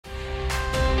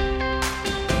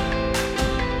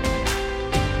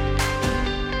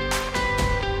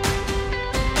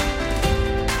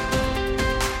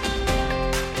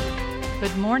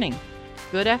morning,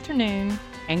 good afternoon,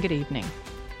 and good evening.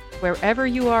 Wherever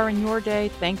you are in your day,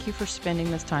 thank you for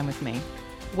spending this time with me.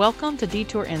 Welcome to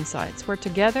Detour Insights, where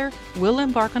together we'll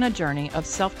embark on a journey of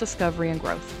self-discovery and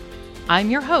growth. I'm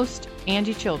your host,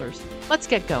 Angie Childers. Let's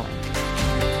get going.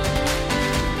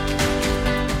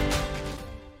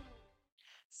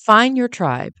 Find your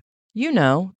tribe. You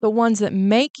know, the ones that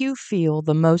make you feel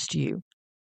the most you.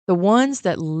 The ones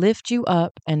that lift you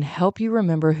up and help you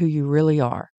remember who you really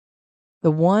are.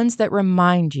 The ones that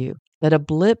remind you that a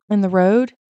blip in the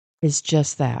road is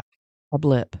just that, a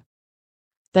blip.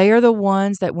 They are the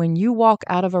ones that when you walk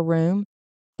out of a room,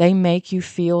 they make you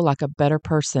feel like a better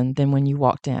person than when you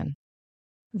walked in.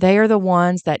 They are the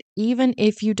ones that even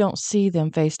if you don't see them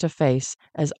face to face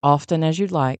as often as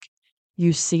you'd like,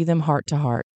 you see them heart to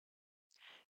heart.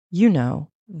 You know,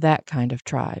 that kind of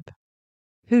tribe.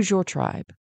 Who's Your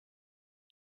Tribe?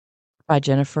 By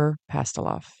Jennifer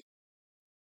Pasteloff.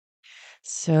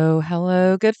 So,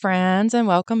 hello, good friends, and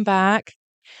welcome back.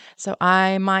 So,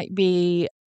 I might be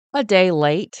a day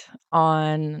late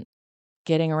on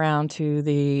getting around to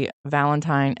the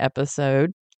Valentine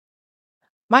episode.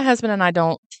 My husband and I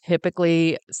don't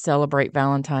typically celebrate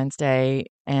Valentine's Day,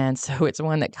 and so it's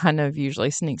one that kind of usually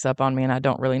sneaks up on me, and I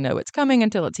don't really know it's coming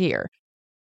until it's here.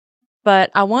 But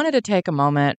I wanted to take a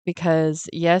moment because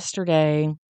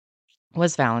yesterday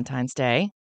was Valentine's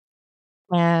Day.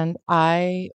 And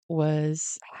I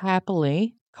was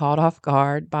happily caught off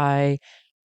guard by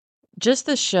just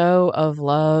the show of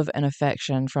love and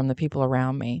affection from the people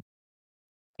around me.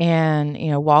 And,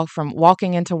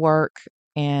 walking into work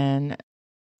and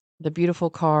the beautiful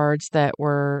cards that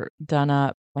were done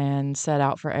up and set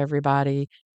out for everybody,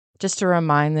 just to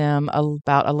remind them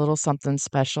about a little something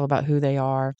special about who they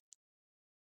are,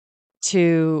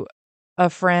 to a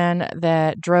friend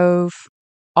that drove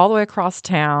all the way across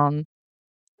town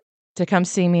to come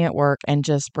see me at work and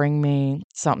just bring me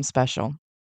something special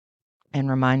and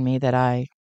remind me that I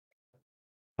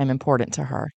am important to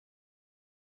her.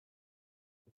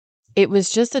 It was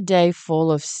just a day full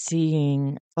of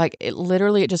seeing,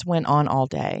 it just went on all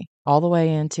day, all the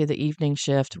way into the evening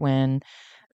shift when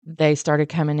they started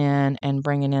coming in and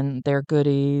bringing in their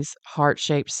goodies,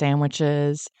 heart-shaped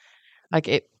sandwiches.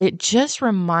 It just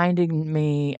reminded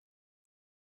me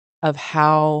of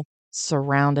how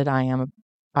surrounded I am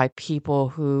by people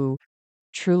who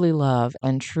truly love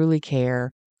and truly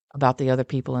care about the other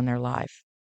people in their life.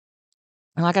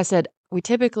 And like I said, me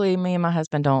and my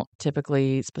husband don't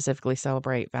typically specifically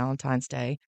celebrate Valentine's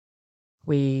Day.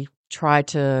 We try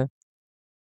to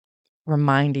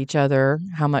remind each other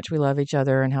how much we love each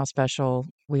other and how special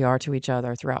we are to each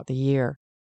other throughout the year.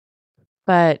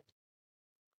 But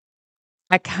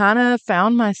I kind of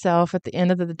found myself at the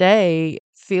end of the day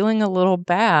feeling a little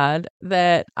bad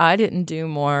that I didn't do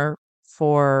more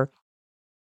for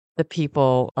the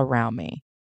people around me.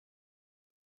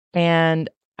 And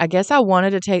I guess I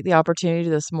wanted to take the opportunity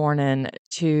this morning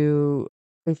to,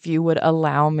 if you would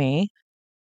allow me,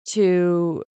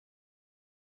 to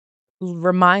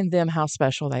remind them how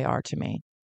special they are to me.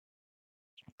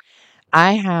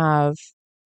 I have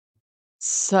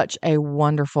such a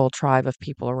wonderful tribe of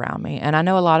people around me. And I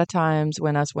know a lot of times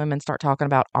when us women start talking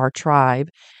about our tribe,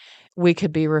 we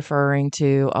could be referring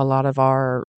to a lot of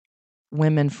our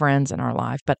women friends in our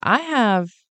life. But I have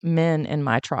men in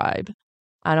my tribe.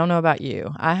 I don't know about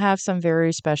you. I have some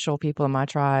very special people in my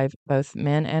tribe, both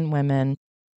men and women,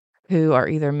 who are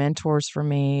either mentors for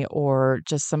me or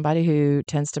just somebody who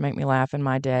tends to make me laugh in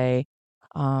my day.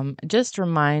 Just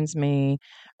reminds me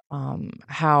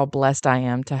how blessed I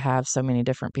am to have so many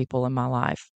different people in my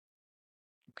life.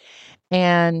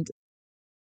 And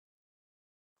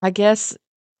I guess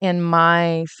in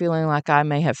my feeling like I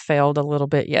may have failed a little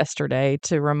bit yesterday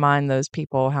to remind those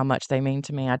people how much they mean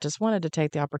to me, I just wanted to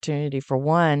take the opportunity for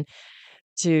one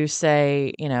to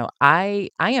say, I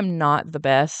am not the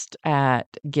best at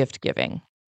gift giving.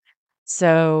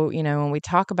 So, when we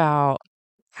talk about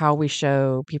how we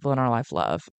show people in our life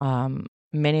love,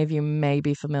 many of you may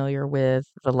be familiar with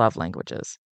the love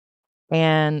languages.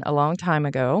 And a long time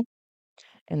ago,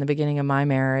 in the beginning of my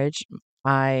marriage,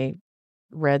 I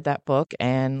read that book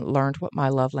and learned what my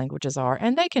love languages are.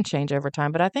 And they can change over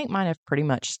time, but I think mine have pretty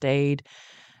much stayed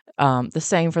the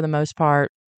same for the most part.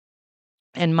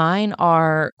 And mine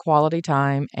are quality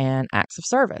time and acts of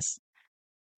service.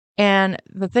 And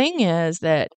the thing is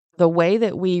that the way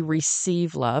that we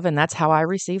receive love, and that's how I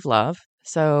receive love.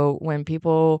 So when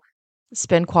people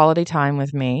spend quality time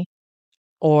with me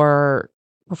or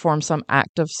perform some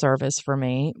act of service for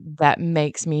me, that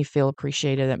makes me feel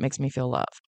appreciated, that makes me feel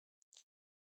loved.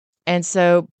 And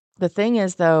so The thing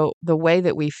is, though, the way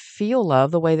that we feel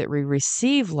love, the way that we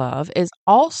receive love is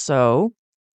also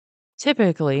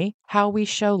typically how we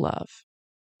show love.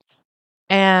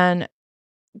 And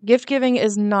gift giving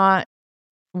is not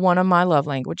one of my love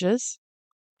languages,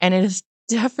 and it is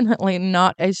definitely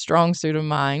not a strong suit of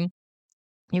mine.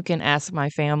 You can ask my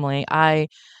family. I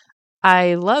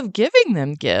love giving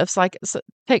them gifts. Like,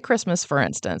 take Christmas, for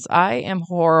instance. I am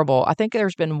horrible. I think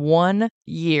there's been 1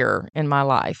 year in my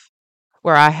life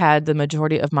where I had the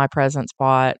majority of my presents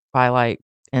bought by, like,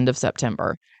 end of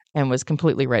September and was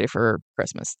completely ready for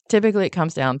Christmas. Typically, it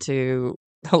comes down to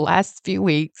the last few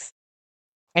weeks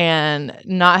and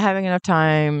not having enough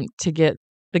time to get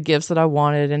the gifts that I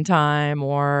wanted in time,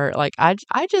 or, like, I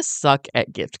just suck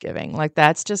at gift giving. Like,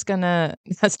 that's just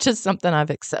something I've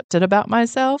accepted about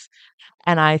myself,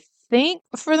 and I think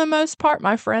for the most part,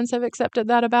 my friends have accepted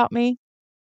that about me.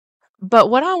 But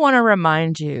what I wanna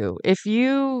remind you, if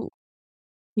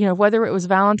whether it was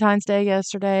Valentine's Day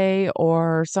yesterday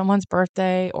or someone's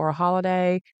birthday or a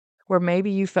holiday where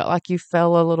maybe you felt like you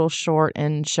fell a little short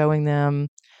in showing them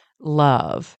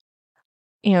love,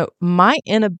 my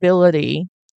inability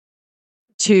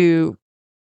to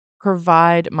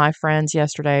provide my friends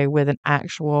yesterday with an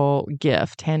actual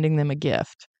gift, handing them a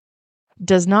gift,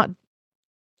 does not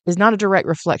is not a direct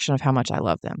reflection of how much I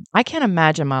love them. I can't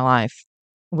imagine my life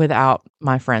without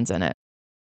my friends in it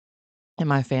and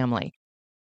my family.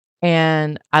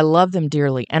 And I love them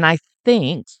dearly. And I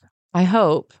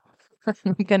hope,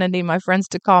 I'm going to need my friends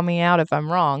to call me out if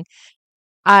I'm wrong.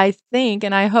 I think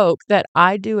and I hope that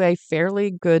I do a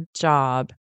fairly good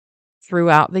job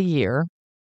throughout the year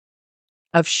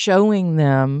of showing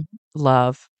them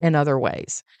love in other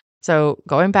ways. So,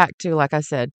 going back to, like I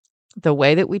said, the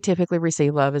way that we typically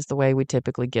receive love is the way we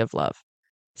typically give love.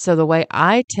 So, the way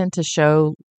I tend to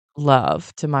show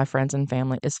love to my friends and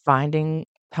family is finding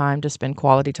time to spend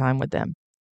quality time with them,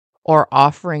 or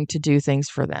offering to do things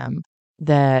for them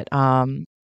that,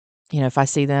 if I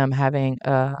see them having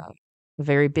a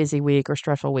very busy week or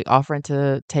stressful week, offering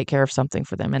to take care of something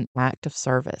for them, an act of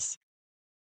service.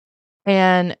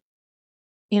 And,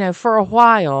 for a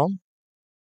while,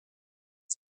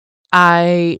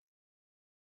 I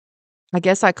I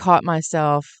guess I caught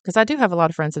myself because I do have a lot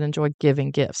of friends that enjoy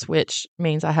giving gifts, which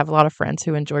means I have a lot of friends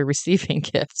who enjoy receiving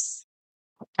gifts.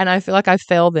 And I feel like I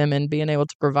fail them in being able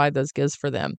to provide those gifts for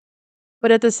them.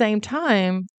 But at the same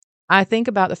time, I think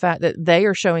about the fact that they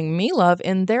are showing me love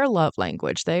in their love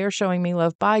language. They are showing me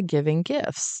love by giving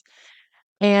gifts.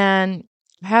 And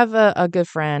I have a good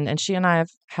friend, and she and I have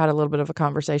had a little bit of a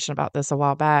conversation about this a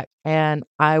while back. And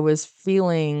I was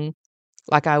feeling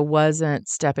like I wasn't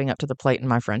stepping up to the plate in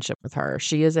my friendship with her.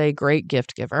 She is a great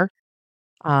gift giver.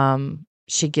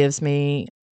 She gives me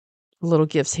little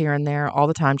gifts here and there all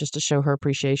the time just to show her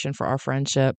appreciation for our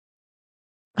friendship.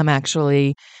 I'm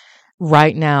actually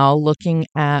right now looking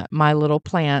at my little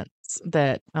plants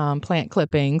plant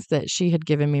clippings that she had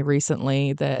given me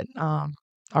recently that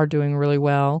are doing really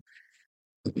well.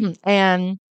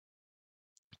 And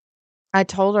I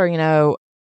told her,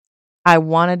 I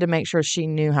wanted to make sure she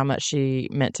knew how much she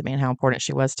meant to me and how important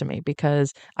she was to me,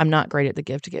 because I'm not great at the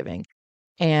gift giving.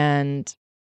 And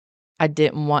I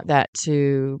didn't want that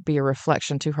to be a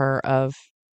reflection to her of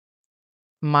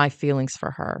my feelings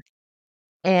for her.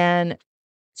 And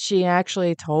she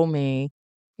actually told me,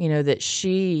 that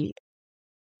she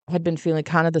had been feeling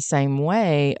kind of the same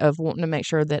way, of wanting to make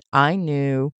sure that I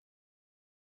knew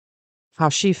how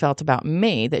she felt about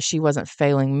me, that she wasn't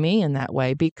failing me in that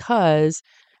way, because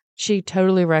she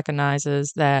totally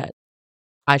recognizes that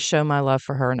I show my love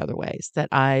for her in other ways, that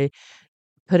I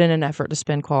put in an effort to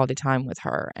spend quality time with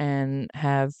her and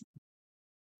have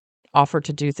offered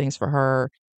to do things for her.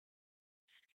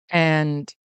 And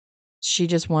she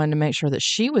just wanted to make sure that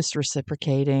she was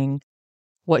reciprocating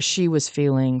what she was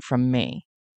feeling from me.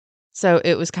 So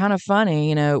it was kind of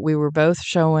funny, we were both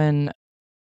showing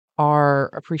our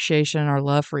appreciation, our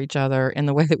love for each other in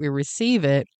the way that we receive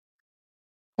it,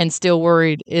 and still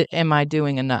worried, am I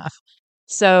doing enough?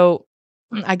 So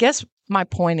I guess my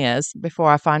point is, before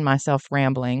I find myself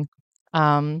rambling,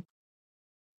 um,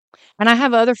 and I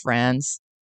have other friends.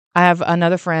 I have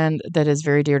another friend that is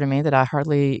very dear to me that I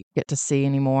hardly get to see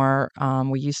anymore.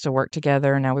 We used to work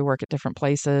together, and now we work at different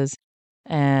places,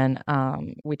 and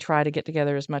we try to get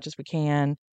together as much as we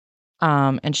can.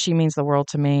 And she means the world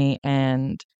to me,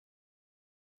 and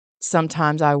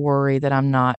sometimes I worry that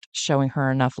I'm not showing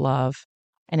her enough love.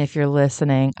 And if you're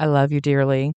listening, I love you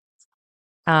dearly.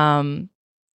 Um,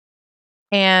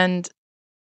 and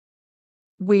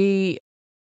we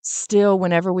still,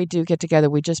 whenever we do get together,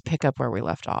 we just pick up where we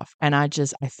left off. And I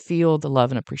feel the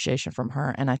love and appreciation from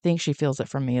her. And I think she feels it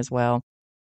from me as well.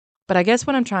 But I guess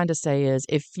what I'm trying to say is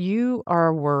if you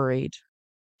are worried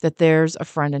that there's a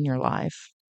friend in your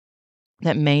life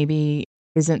that maybe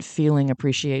isn't feeling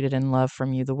appreciated and loved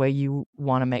from you the way you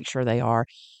want to make sure they are,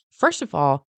 first of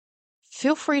all,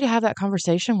 feel free to have that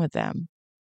conversation with them.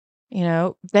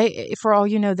 For all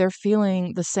you know, they're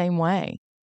feeling the same way.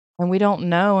 And we don't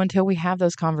know until we have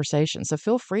those conversations. So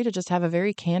feel free to just have a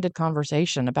very candid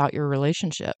conversation about your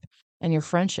relationship and your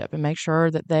friendship and make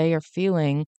sure that they are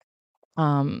feeling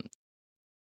um,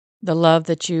 the love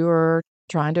that you are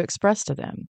trying to express to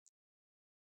them.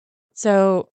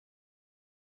 So,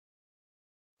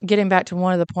 getting back to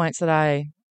one of the points that I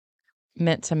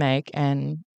meant to make,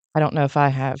 and I don't know if I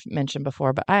have mentioned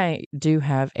before, but I do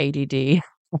have ADD.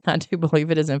 I do believe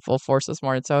it is in full force this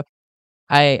morning. So,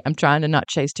 I'm trying to not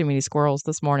chase too many squirrels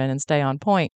this morning and stay on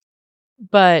point.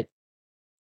 But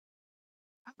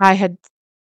I had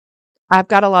I've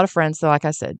got a lot of friends that, like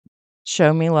I said,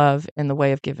 show me love in the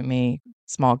way of giving me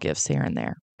small gifts here and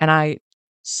there, and I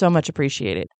so much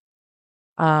appreciate it.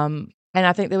 And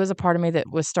I think there was a part of me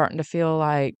that was starting to feel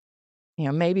like,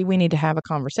 maybe we need to have a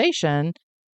conversation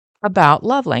about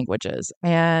love languages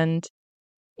and,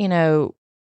 you know,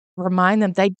 remind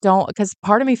them they don't, because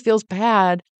part of me feels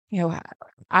bad.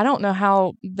 I don't know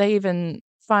how they even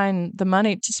find the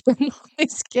money to spend on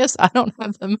these gifts. I don't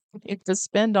have the money to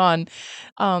spend on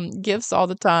gifts all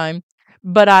the time,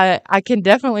 but I can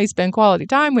definitely spend quality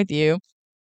time with you.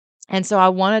 And so I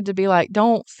wanted to be like,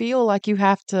 don't feel like you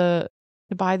have to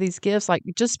buy these gifts. Like,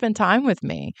 just spend time with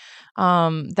me.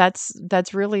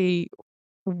 That's really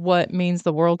what means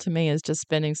the world to me, is just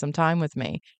spending some time with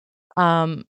me.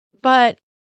 Um, but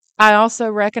I also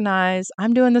recognize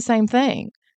I'm doing the same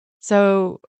thing.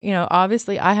 So,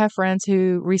 obviously I have friends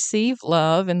who receive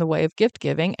love in the way of gift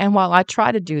giving. And while I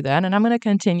try to do that, and I'm going to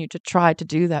continue to try to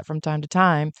do that from time to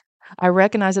time, I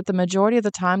recognize that the majority of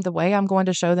the time, the way I'm going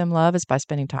to show them love is by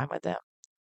spending time with them.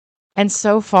 And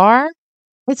so far,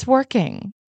 it's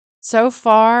working. So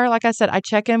far, like I said, I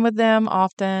check in with them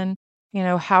often.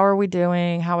 How are we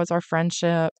doing? How is our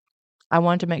friendship? I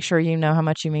want to make sure you know how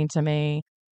much you mean to me.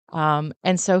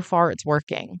 And so far, it's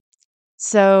working.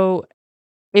 So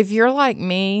if you're like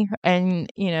me and,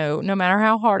 no matter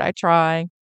how hard I try,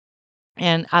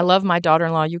 and I love my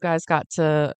daughter-in-law, you guys got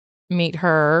to meet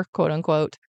her, quote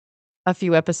unquote, a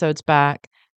few episodes back.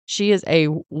 She is a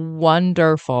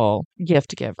wonderful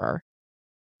gift giver.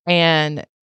 And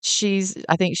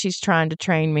I think she's trying to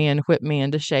train me and whip me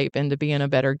into shape into being a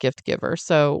better gift giver.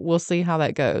 So we'll see how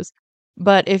that goes.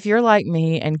 But if you're like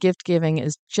me and gift giving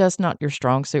is just not your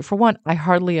strong suit, for one, I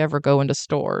hardly ever go into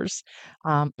stores.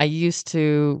 I used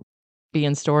to be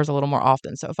in stores a little more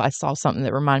often. So if I saw something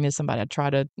that reminded me of somebody, I'd try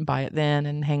to buy it then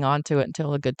and hang on to it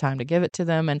until a good time to give it to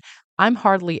them. And I'm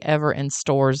hardly ever in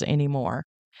stores anymore.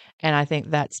 And I think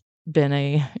that's been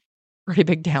a pretty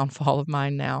big downfall of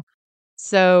mine now.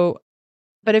 So,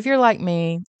 but if you're like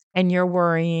me and you're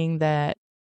worrying that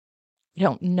you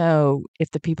don't know if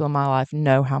the people in my life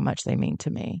know how much they mean to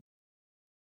me,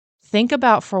 think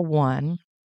about, for one,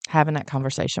 having that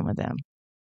conversation with them.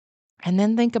 And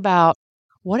then think about,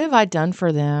 what have I done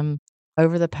for them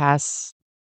over the past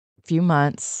few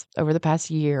months, over the past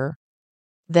year,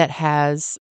 that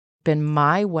has been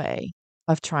my way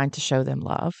of trying to show them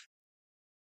love?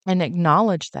 And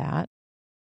acknowledge that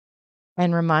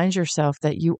and remind yourself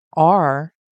that you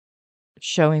are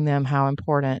showing them how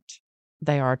important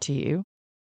they are to you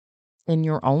in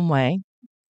your own way,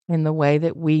 in the way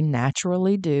that we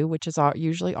naturally do, which is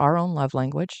usually our own love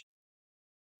language.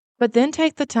 But then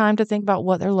take the time to think about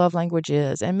what their love language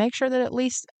is and make sure that at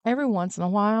least every once in a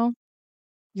while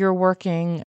you're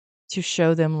working to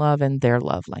show them love in their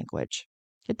love language.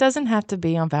 It doesn't have to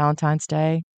be on Valentine's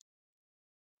Day.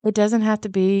 It doesn't have to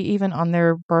be even on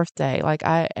their birthday,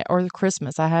 or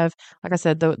Christmas. I have, like I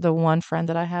said, the one friend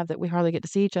that I have that we hardly get to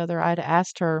see each other. I had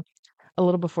asked her a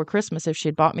little before Christmas if she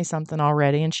had bought me something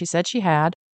already, and she said she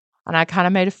had. And I kind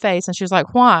of made a face, and she was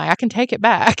like, "Why? I can take it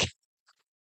back."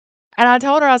 And I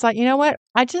told her, I was like, "You know what?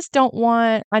 I just don't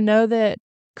want, I know that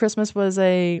Christmas was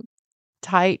a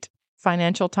tight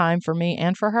financial time for me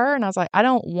and for her. And I was like, I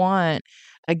don't want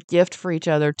a gift for each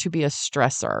other to be a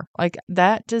stressor. Like,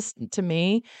 that just, to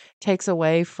me, takes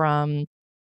away from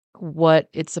what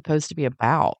it's supposed to be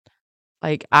about.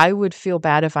 Like, I would feel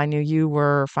bad if I knew you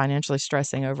were financially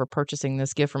stressing over purchasing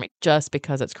this gift for me just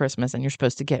because it's Christmas and you're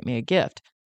supposed to get me a gift."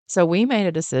 So we made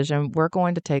a decision. We're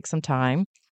going to take some time,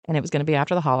 and it was going to be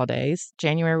after the holidays.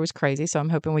 January was crazy, so I'm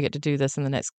hoping we get to do this in the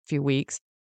next few weeks.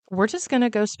 We're just going to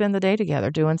go spend the day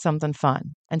together doing something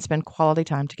fun and spend quality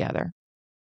time together.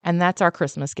 And that's our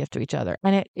Christmas gift to each other.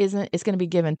 And it's going to be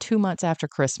given 2 months after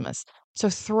Christmas. So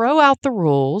throw out the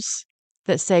rules.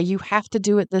 that say you have to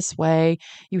do it this way,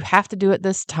 you have to do it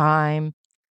this time.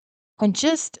 And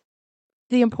just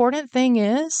the important thing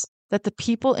is that the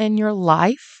people in your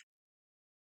life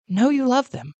know you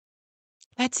love them.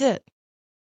 That's it.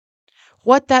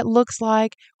 What that looks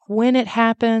like, when it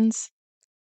happens,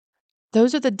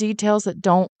 those are the details that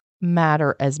don't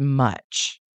matter as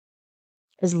much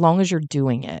as long as you're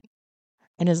doing it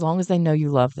and as long as they know you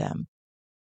love them.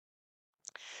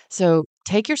 So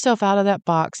take yourself out of that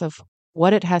box of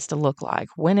what it has to look like,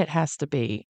 when it has to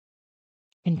be,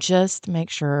 and just make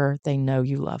sure they know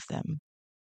you love them.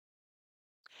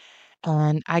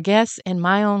 And I guess in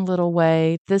my own little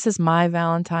way, this is my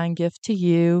Valentine gift to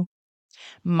you.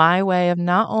 My way of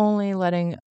not only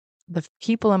letting the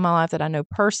people in my life that I know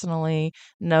personally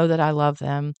know that I love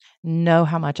them, know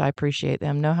how much I appreciate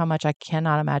them, know how much I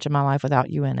cannot imagine my life without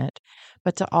you in it,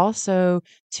 but to also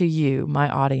to you, my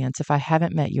audience, if I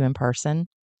haven't met you in person,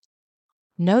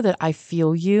 know that I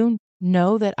feel you,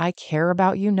 know that I care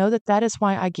about you, know that that is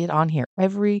why I get on here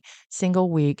every single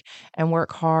week and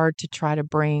work hard to try to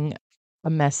bring a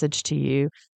message to you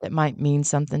that might mean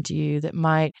something to you, that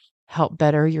might help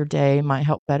better your day, might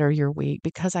help better your week,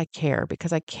 because I care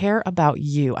about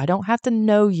you. I don't have to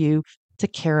know you to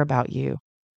care about you.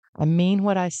 I mean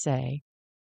what I say,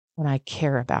 and I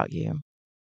care about you.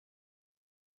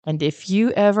 And if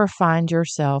you ever find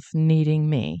yourself needing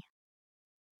me,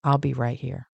 I'll be right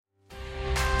here.